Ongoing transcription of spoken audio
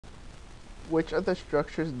Which of the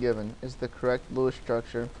structures given is the correct Lewis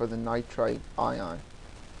structure for the nitrite ion?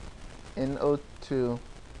 NO2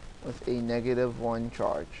 with a -1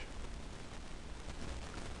 charge.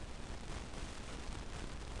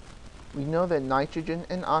 We know that nitrogen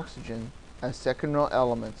and oxygen, as second row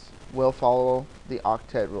elements, will follow the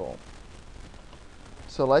octet rule.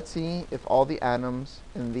 So let's see if all the atoms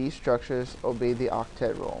in these structures obey the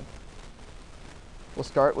octet rule. We'll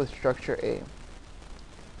start with structure A.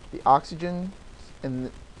 The oxygens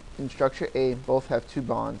in structure A both have 2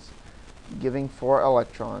 bonds, giving 4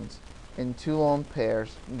 electrons, and 2 lone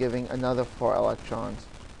pairs, giving another 4 electrons,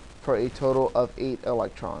 for a total of 8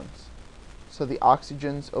 electrons. So the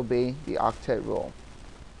oxygens obey the octet rule.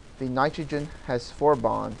 The nitrogen has 4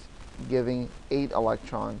 bonds, giving 8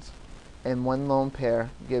 electrons, and 1 lone pair,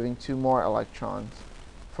 giving 2 more electrons,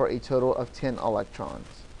 for a total of 10 electrons.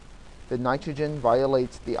 The nitrogen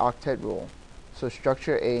violates the octet rule, so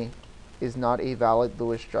structure A is not a valid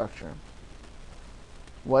Lewis structure.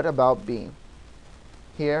 What about B?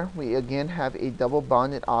 Here we again have a double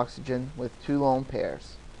bonded oxygen with 2 lone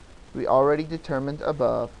pairs. We already determined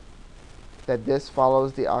above that this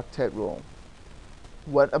follows the octet rule.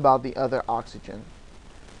 What about the other oxygen?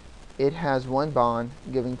 It has 1 bond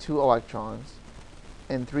giving 2 electrons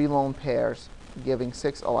and 3 lone pairs giving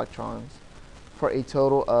 6 electrons for a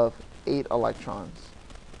total of 8 electrons.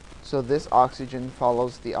 So this oxygen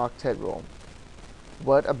follows the octet rule.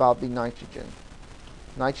 What about the nitrogen?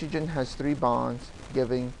 Nitrogen has 3 bonds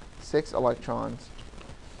giving 6 electrons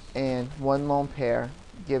and 1 lone pair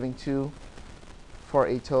giving 2 for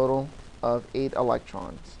a total of 8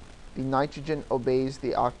 electrons. The nitrogen obeys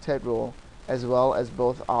the octet rule as well as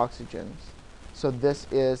both oxygens, so this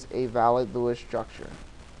is a valid Lewis structure.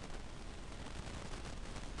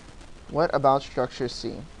 What about structure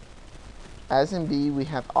C? As in B, we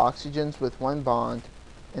have oxygens with 1 bond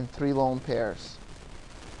and 3 lone pairs.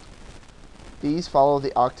 These follow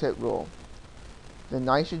the octet rule. The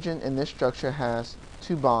nitrogen in this structure has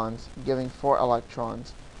 2 bonds giving 4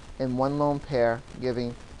 electrons and 1 lone pair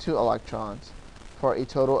giving 2 electrons for a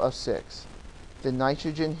total of 6. The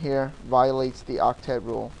nitrogen here violates the octet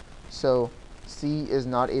rule, so C is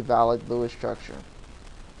not a valid Lewis structure.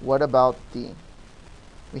 What about D?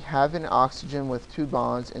 We have an oxygen with 2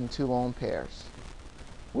 bonds and 2 lone pairs,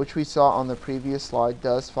 which we saw on the previous slide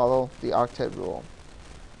does follow the octet rule.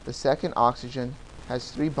 The second oxygen has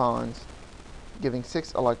 3 bonds giving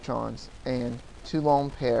 6 electrons and 2 lone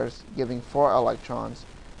pairs giving 4 electrons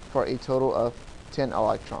for a total of 10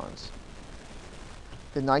 electrons.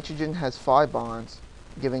 The nitrogen has 5 bonds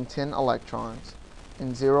giving 10 electrons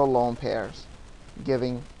and 0 lone pairs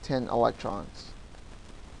giving 10 electrons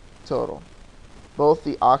total. Both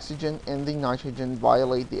the oxygen and the nitrogen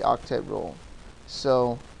violate the octet rule,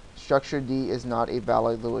 so structure D is not a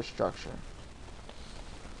valid Lewis structure.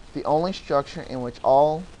 The only structure in which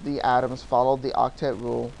all the atoms followed the octet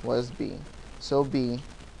rule was B, so B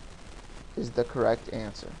is the correct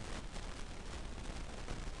answer.